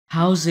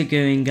How's it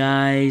going,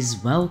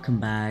 guys? Welcome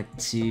back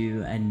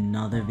to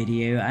another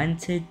video, and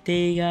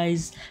today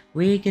guys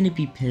we're gonna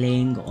be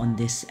playing on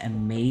this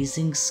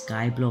amazing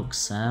Skyblock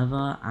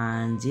server.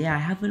 And yeah, I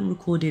haven't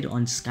recorded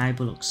on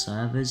Skyblock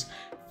servers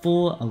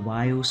for a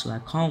while, so I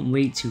can't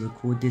wait to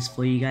record this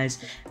for you guys.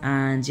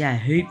 And yeah,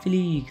 hopefully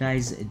you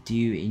guys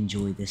do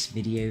enjoy this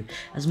video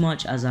as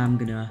much as I'm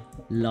gonna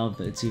love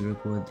to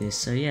record this.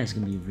 So yeah, it's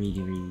gonna be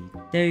really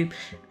dope.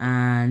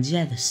 And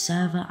yeah, the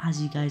server, as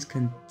you guys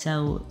can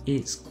tell,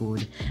 it's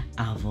called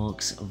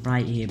Avox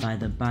right here by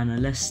the banner.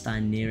 Let's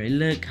stand near it.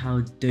 Look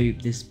how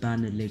dope this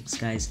banner looks,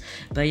 guys.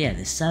 But yeah,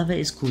 the server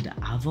is called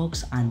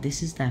Avox, and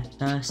this is their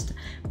first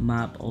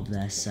map of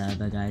their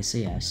server, guys. So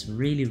yeah, it's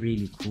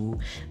really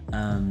cool.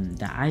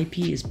 The IP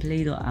is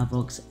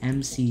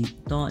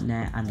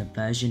play.avoxmc.net and the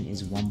version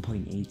is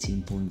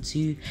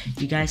 1.18.2.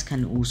 You guys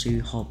can also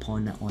hop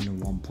on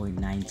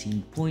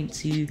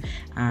 1.19.2,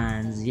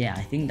 and yeah,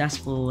 I think that's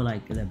for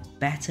like the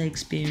better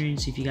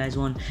experience if you guys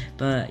want.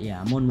 But yeah,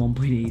 I'm on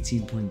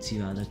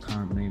 1.18.2 at the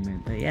current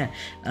moment. But yeah,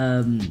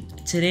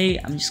 today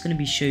I'm just gonna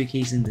be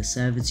showcasing the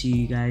server to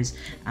you guys,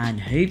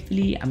 and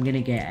hopefully I'm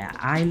gonna get an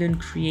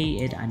island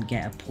created and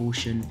get a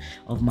portion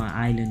of my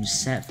island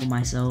set for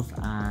myself,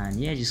 and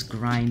yeah, just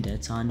grind a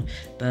ton.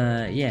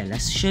 But yeah,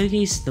 let's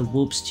showcase the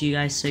warps to you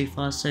guys so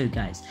far. So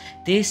guys,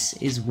 this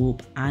is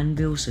warp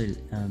anvil, so it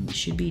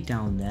should be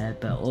down there.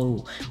 But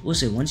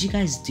also once you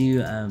guys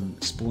do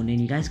spawn in,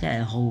 you guys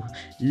get a whole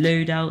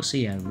loadout. So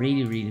yeah,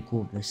 really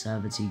cool of the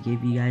server to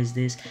give you guys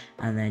this.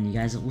 And then you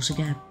guys also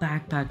get a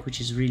backpack,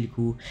 which is really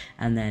cool.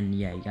 And then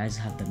yeah, you guys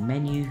have the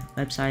menu,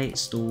 website,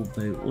 store,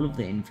 vote, all of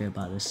the info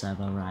about the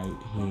server right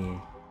here.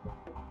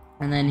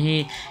 And then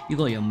here you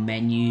got your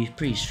menu,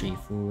 pretty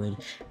straightforward,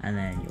 and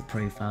then your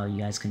profile you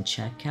guys can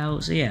check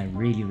out. So yeah,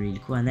 really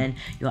cool. And then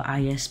your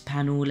IS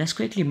panel. Let's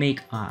quickly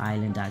make our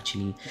island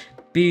actually.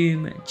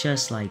 Boom,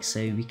 just like so.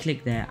 We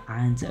click there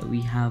and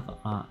we have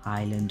our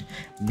island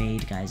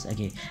made, guys.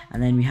 Okay,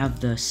 and then we have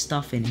the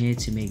stuff in here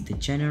to make the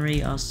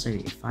generator. So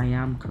if I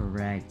am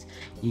correct,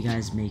 you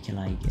guys make it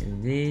like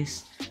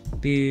this.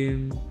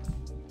 Boom,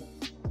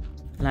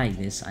 like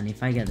this. And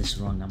if I get this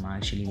wrong, I'm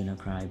actually gonna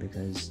cry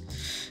because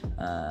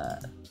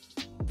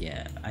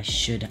yeah, I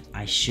should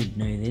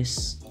know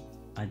this.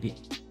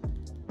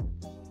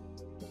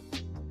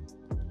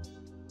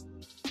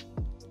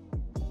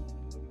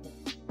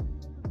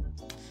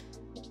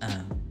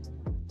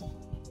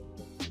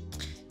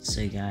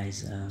 So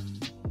guys,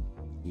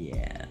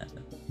 yeah,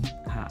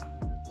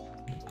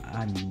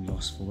 I'm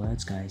lost for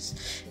words,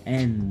 guys.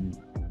 And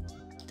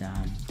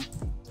damn,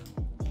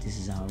 this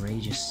is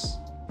outrageous.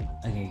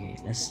 Okay,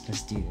 let's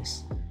do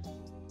this.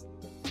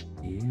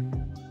 I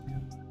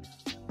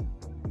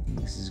think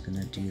this is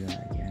gonna do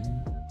that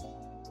again.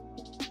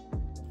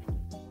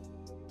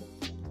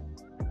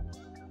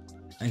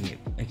 Okay.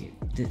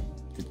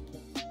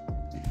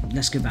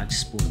 Let's go back to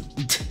spawn.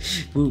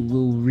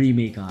 we'll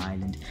remake our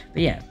island.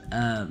 But yeah,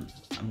 I'm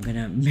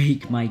gonna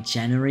make my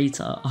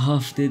generator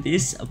after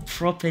this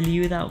properly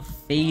without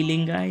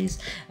failing, guys.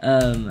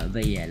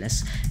 But yeah,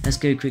 let's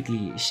go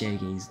quickly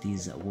showcase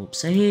these warps.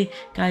 So here,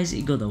 guys,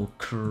 you got the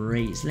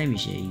crates. Let me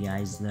show you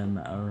guys them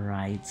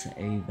right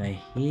over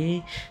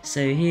here.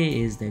 So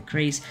here is the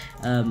crates.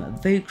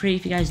 Vote crate.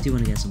 If you guys do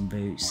want to get some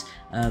votes,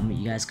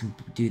 you guys can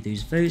do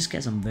those votes,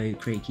 get some vote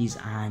crate keys,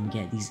 and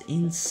get these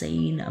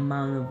insane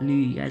amount of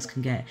loot. You guys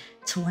can get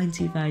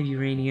 25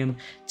 uranium,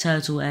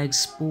 turtle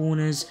eggs,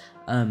 spawners,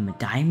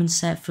 diamond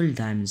set, full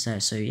diamond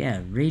set. So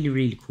yeah,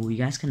 really cool. You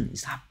guys can,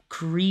 is that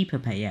creeper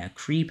pet? Yeah,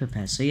 creeper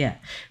pet. So yeah,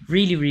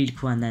 really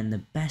cool. And then the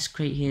best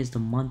crate here is the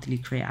monthly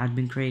crate,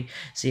 admin crate.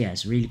 So yeah,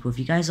 it's really cool. If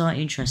you guys are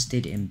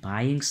interested in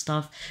buying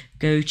stuff,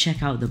 go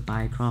check out the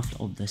buycraft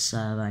of the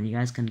server, and you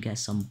guys can get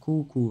some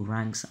cool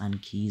ranks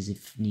and keys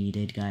if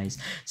needed, guys.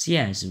 So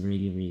yeah, it's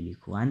really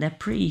cool, and they're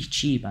pretty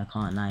cheap, I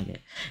can't lie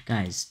it,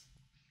 guys.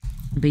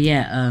 But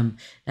yeah,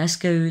 let's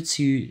go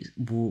to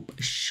warp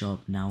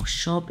shop now.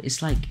 Shop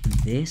is like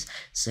this,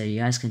 so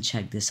you guys can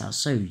check this out.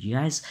 So you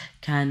guys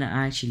can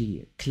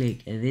actually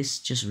click this,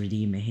 just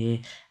redeem it here.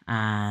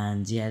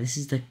 And yeah, this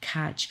is the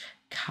capsule.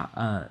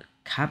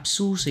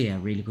 So yeah,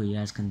 really cool. You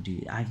guys can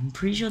do, I'm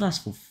pretty sure that's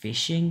for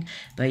fishing.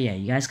 But yeah,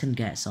 you guys can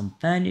get some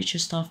furniture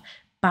stuff,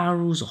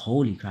 barrels.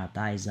 Holy crap,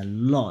 that is a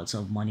lot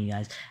of money,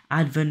 guys.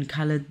 Advent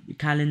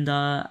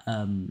calendar,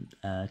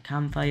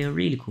 campfire,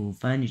 really cool.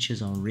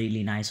 Furnitures are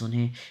really nice on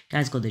here,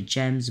 guys. Got the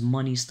gems,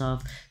 money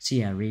stuff. So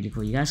yeah, really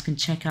cool. You guys can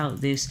check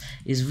out this,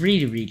 is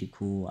really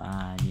cool.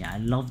 And yeah, I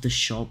love the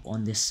shop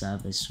on this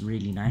server, it's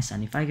really nice.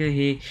 And if I go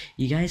here,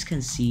 you guys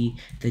can see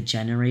the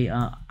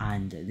generator,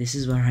 and this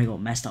is where I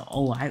got messed up.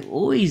 Oh, I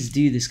always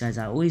do this, guys.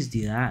 I always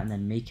do that and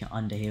then make it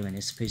under here when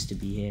it's supposed to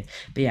be here.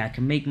 But yeah, I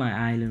can make my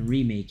island,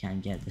 remake it,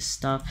 and get the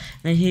stuff.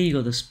 Then here you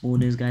got the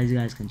spawners, guys. You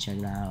guys can check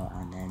that out.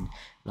 And then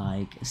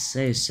like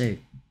so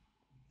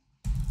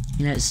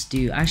let's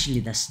do actually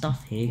the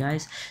stuff here,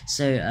 guys.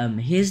 So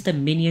here's the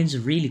minions,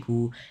 really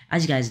cool.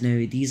 As you guys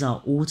know, these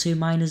are auto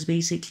miners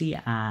basically,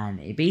 and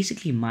it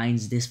basically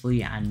mines this for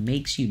you and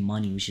makes you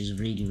money, which is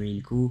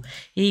really cool.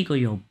 Here you got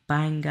your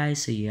bank,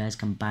 guys, so you guys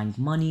can bank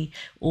money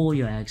or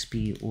your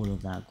XP, all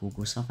of that cool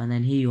stuff. And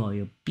then here you are,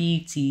 your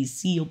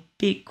BTC, your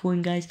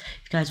Bitcoin, guys. If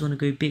you guys want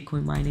to go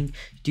Bitcoin mining,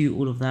 do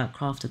all of that,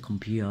 craft a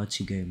computer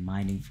to go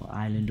mining for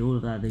island, all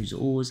of that, those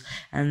ores.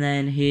 And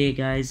then here,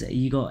 guys,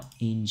 you got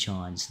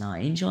enchants. Now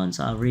enchants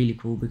are really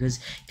cool because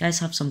you guys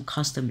have some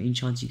custom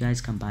enchants you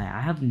guys can buy.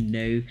 I have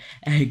no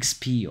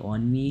XP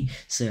on me,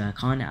 so I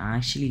can't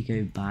actually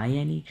go buy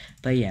any,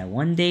 but yeah,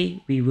 one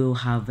day we will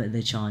have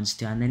the chance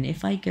to. And then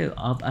if I go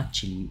up,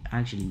 actually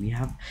we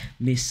have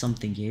missed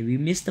something here. We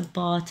missed the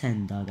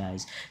bartender,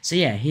 guys. So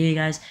yeah, here,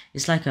 guys,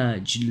 it's like a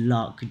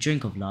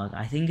drink of luck.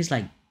 I think it's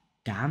like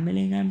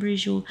gambling, I'm pretty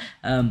sure.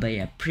 But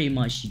yeah, pretty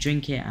much you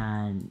drink it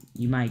and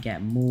you might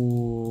get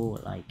more,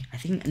 like, I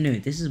think, no,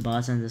 this is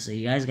bartender, so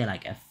you guys get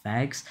like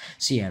effects.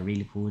 So yeah,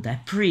 really cool.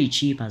 They're pretty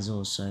cheap as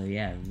well, so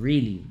yeah,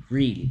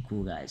 really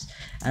cool, guys.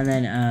 And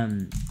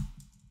then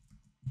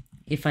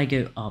if I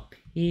go up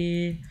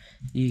here,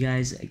 you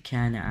guys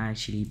can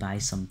actually buy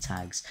some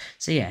tags.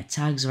 So yeah,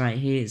 tags right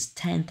here is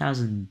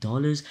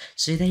 $10,000,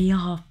 so they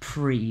are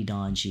pretty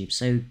darn cheap.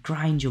 So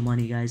grind your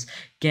money, guys,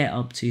 get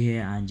up to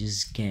here and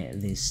just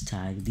get these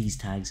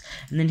tags.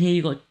 And then here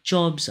you got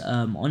jobs.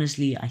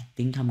 Honestly, I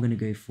think I'm gonna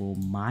go for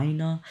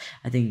miner.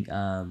 I think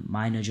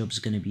miner jobs is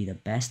gonna be the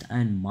best,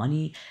 earn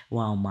money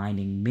while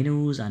mining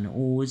minerals and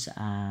ores.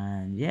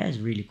 And yeah, it's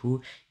really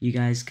cool. You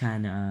guys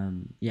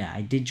can yeah,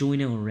 I did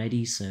join it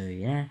already, so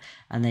yeah.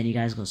 And then you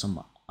guys got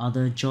some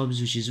other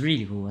jobs, which is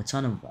really cool. A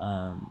ton of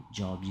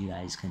jobs you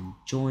guys can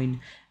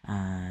join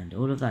and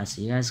all of that.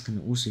 So you guys can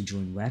also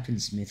join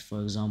weaponsmith,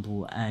 for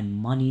example, earn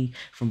money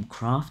from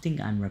crafting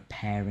and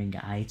repairing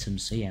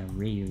items. So yeah,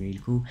 really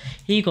cool.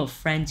 Here you got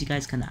friends. You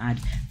guys can add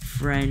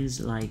friends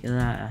like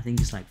that. I think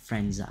it's like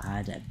friends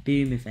add,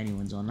 boom. If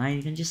anyone's online,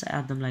 you can just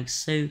add them like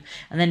so.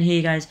 And then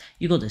here, guys,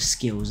 you got the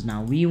skills.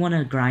 Now we want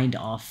to grind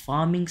our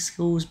farming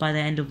skills by the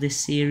end of this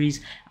series,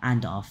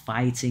 and our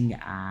fighting,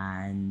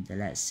 and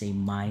let's say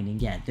mining.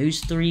 Yeah, those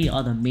three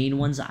are the main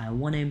ones that I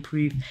want to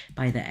improve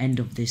by the end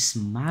of this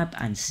map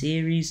and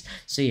series.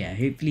 So yeah,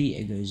 hopefully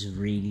it goes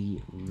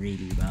really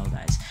well,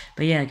 guys.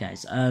 But yeah,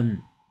 guys,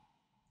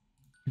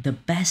 the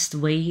best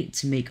way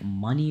to make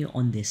money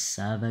on this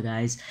server,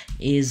 guys,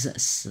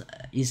 is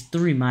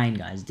through mine,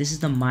 guys. This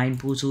is the mine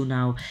portal.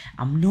 Now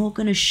I'm not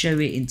gonna show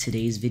it in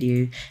today's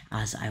video,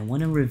 as I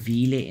want to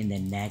reveal it in the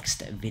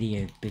next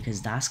video,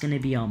 because that's gonna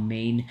be our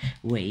main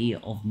way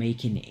of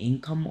making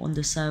income on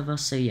the server.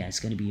 So yeah, it's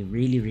gonna be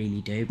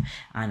really dope,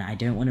 and I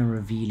don't want to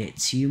reveal it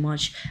too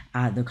much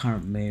at the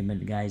current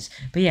moment, guys.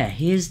 But yeah,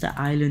 here's the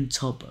island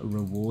top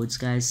rewards,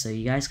 guys. So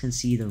you guys can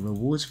see the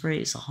rewards for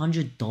it. It's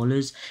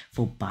 $100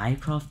 for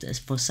Bycraft.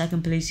 For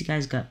second place, you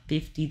guys got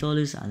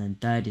 $50, and then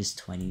third is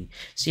 20.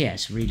 So yeah,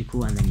 it's really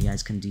cool. And then you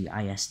guys can do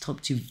IS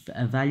top to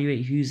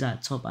evaluate who's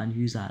at top and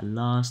who's at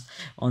last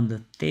on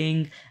the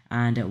thing.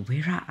 And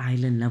we're at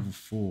island level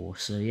 4,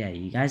 so yeah,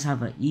 you guys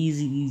have an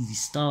easy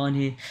start on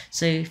here,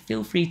 so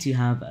feel free to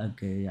have a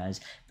go,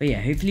 guys. But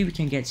yeah, hopefully we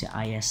can get to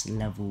IS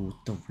level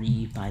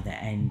 3 by the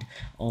end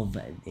of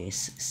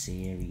this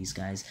series,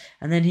 guys.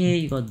 And then here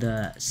you got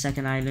the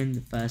second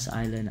island, first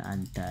island,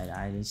 and third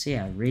island. So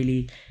yeah,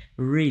 really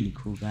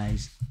cool,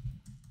 guys.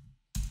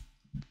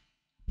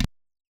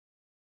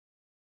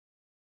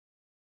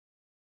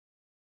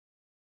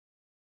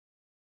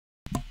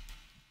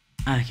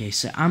 Okay,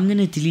 so I'm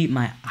gonna delete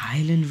my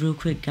island real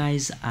quick,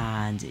 guys,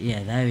 and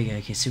yeah, there we go.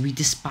 Okay, so we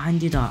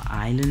disbanded our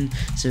island,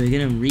 so we're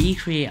gonna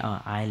recreate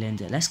our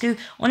island. Let's go,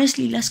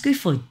 honestly, let's go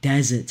for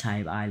desert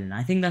type island.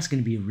 I think that's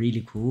gonna be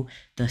really cool.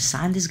 The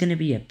sand is gonna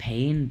be a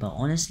pain, but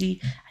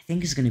honestly, I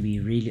think it's gonna be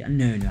really,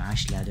 no,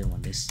 actually, I don't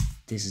want this.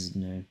 This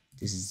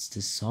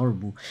is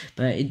horrible,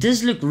 but it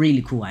does look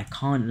really cool. I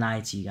can't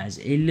lie to you guys,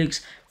 it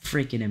looks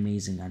freaking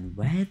amazing. And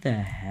where the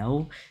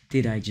hell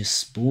did I just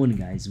spawn,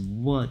 guys?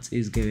 What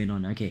is going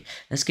on? Okay,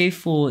 let's go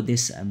for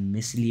this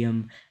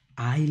mycelium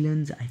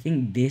island. I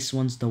think this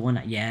one's the one.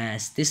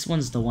 Yes, this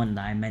one's the one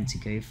that I meant to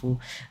go for.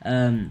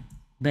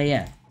 But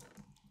yeah,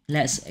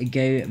 let's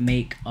go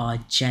make our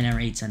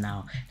generator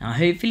now.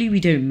 Hopefully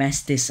we don't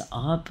mess this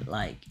up.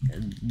 Like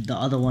the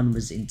other one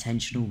was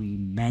intentional, we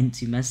meant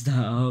to mess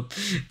that up.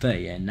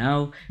 But yeah,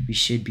 now we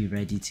should be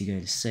ready to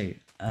go. So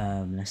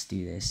let's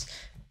do this.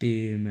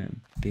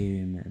 Boom,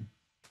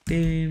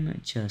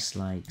 just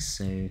like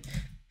so.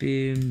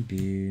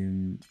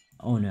 Boom.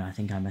 Oh no, I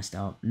think I messed it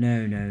up.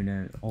 No.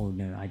 Oh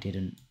no, I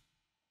didn't.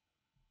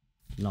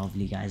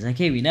 Lovely, guys.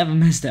 Okay, we never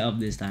messed it up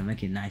this time.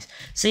 Okay, nice.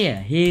 So yeah,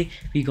 here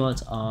we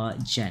got our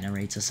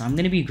generator. So I'm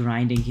gonna be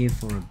grinding here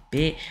for a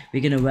bit.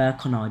 We're gonna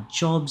work on our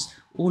jobs,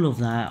 all of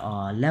that,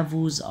 our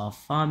levels, our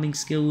farming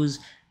skills.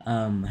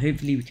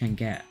 Hopefully we can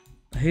get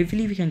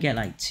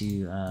like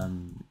to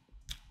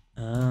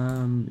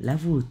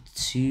level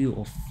 2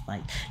 or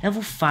like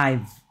level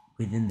 5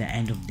 within the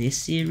end of this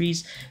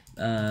series.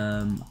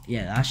 Yeah,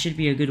 that should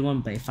be a good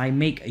one. But if I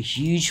make a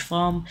huge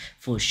farm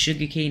for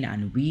sugarcane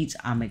and wheat,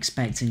 I'm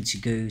expecting to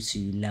go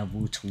to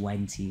level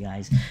 20,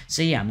 guys.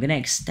 So yeah, I'm gonna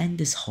extend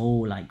this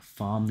whole like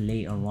farm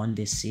later on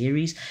this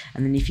series.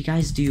 And then if you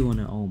guys do want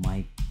to, oh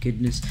my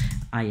goodness,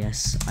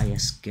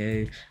 is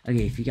go.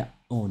 Okay, if you got,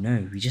 oh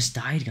no, we just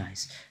died,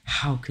 guys.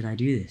 How could I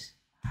do this?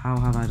 How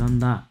have I done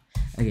that?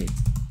 Okay,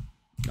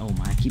 oh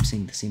my, I keep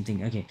saying the same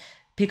thing. Okay,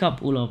 pick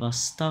up all of our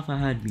stuff. I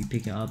heard we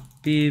pick it up.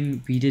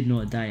 Boom, we did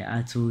not die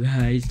at all,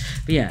 guys.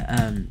 But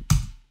yeah,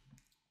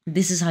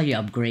 this is how you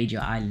upgrade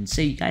your island.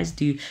 So you guys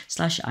do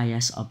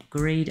 /is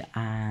upgrade,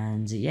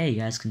 and yeah,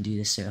 you guys can do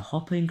this. So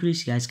hopper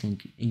increase, you guys can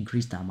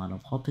increase the amount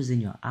of hoppers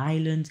in your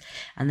island.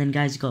 And then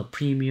guys, you got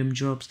premium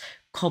drops,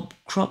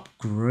 crop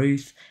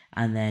growth,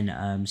 and then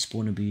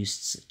spawner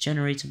boosts,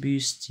 generator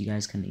boosts. You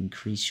guys can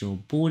increase your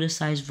border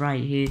size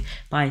right here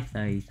by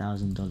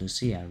 $30,000.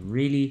 So yeah,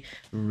 really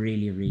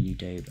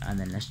dope. And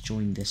then let's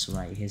join this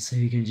right here so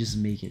we can just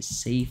make it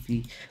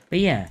safely. But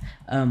yeah,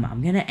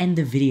 I'm gonna end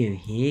the video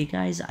here,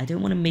 guys. I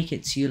don't want to make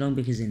it too long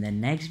because in the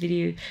next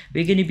video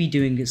we're gonna be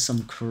doing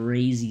some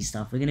crazy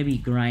stuff. We're gonna be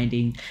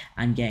grinding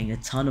and getting a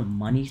ton of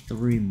money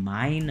through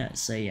mine.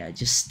 So yeah,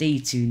 just stay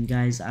tuned,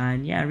 guys.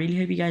 And yeah, I really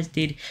hope you guys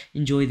did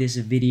enjoy this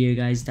video,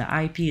 guys. The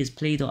IP is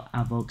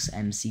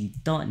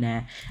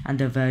play.avoxmc.net and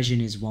the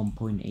version is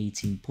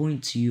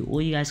 1.18.2,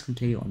 or you guys can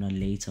play it on a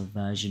later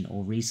version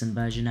or recent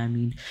version, I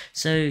mean.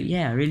 So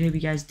yeah, I really hope you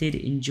guys did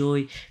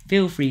enjoy.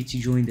 Feel free to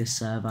join the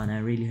server, and I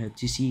really hope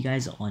to see you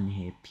guys on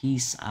here.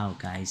 Peace out,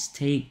 guys.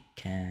 Take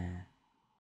care.